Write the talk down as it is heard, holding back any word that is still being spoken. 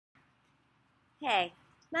Hey,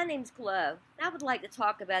 my name's GLO. I would like to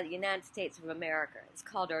talk about the United States of America. It's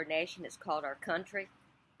called our nation, it's called our country.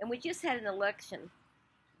 And we just had an election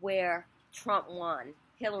where Trump won,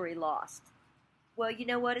 Hillary lost. Well, you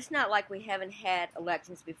know what? It's not like we haven't had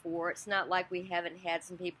elections before. It's not like we haven't had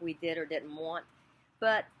some people we did or didn't want.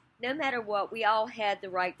 But no matter what, we all had the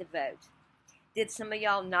right to vote. Did some of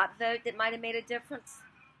y'all not vote that might have made a difference?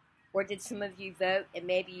 Or did some of you vote and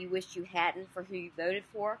maybe you wished you hadn't for who you voted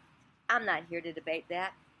for? I'm not here to debate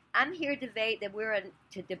that. I'm here to debate that we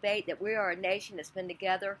are a nation that's been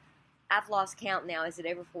together. I've lost count now. Is it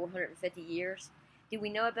over 450 years? Do we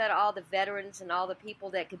know about all the veterans and all the people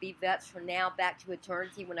that could be vets from now back to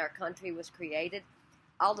eternity when our country was created?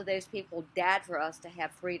 All of those people died for us to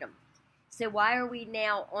have freedom. So why are we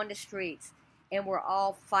now on the streets and we're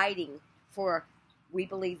all fighting for we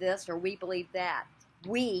believe this or we believe that?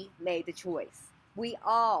 We made the choice. We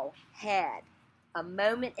all had a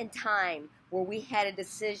moment in time where we had a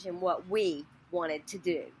decision what we wanted to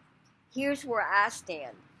do. Here's where I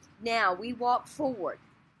stand. Now, we walk forward.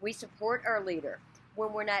 We support our leader.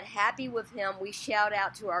 When we're not happy with him, we shout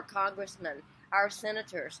out to our congressmen, our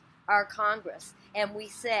senators, our Congress, and we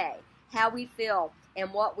say how we feel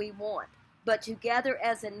and what we want. But together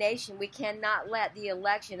as a nation, we cannot let the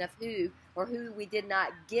election of who we did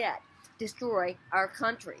not get destroy our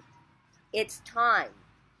country. It's time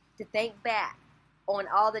to think back on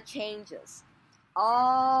all the changes,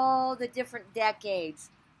 all the different decades,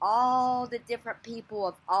 all the different people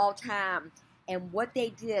of all time, and what they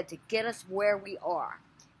did to get us where we are.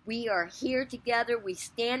 We are here together, we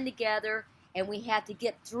stand together, and we have to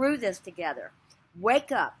get through this together.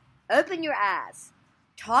 Wake up, open your eyes,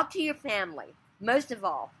 talk to your family. Most of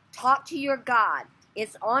all, talk to your God.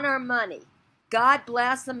 It's on our money. God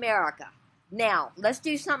bless America. Now, let's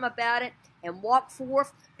do something about it and walk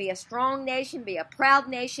forth, be a strong nation, be a proud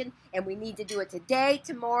nation, and we need to do it today,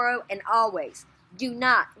 tomorrow, and always. Do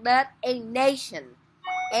not let a nation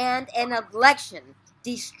and an election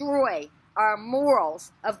destroy our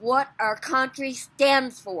morals of what our country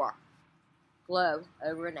stands for. GLO,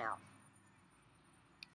 over and out.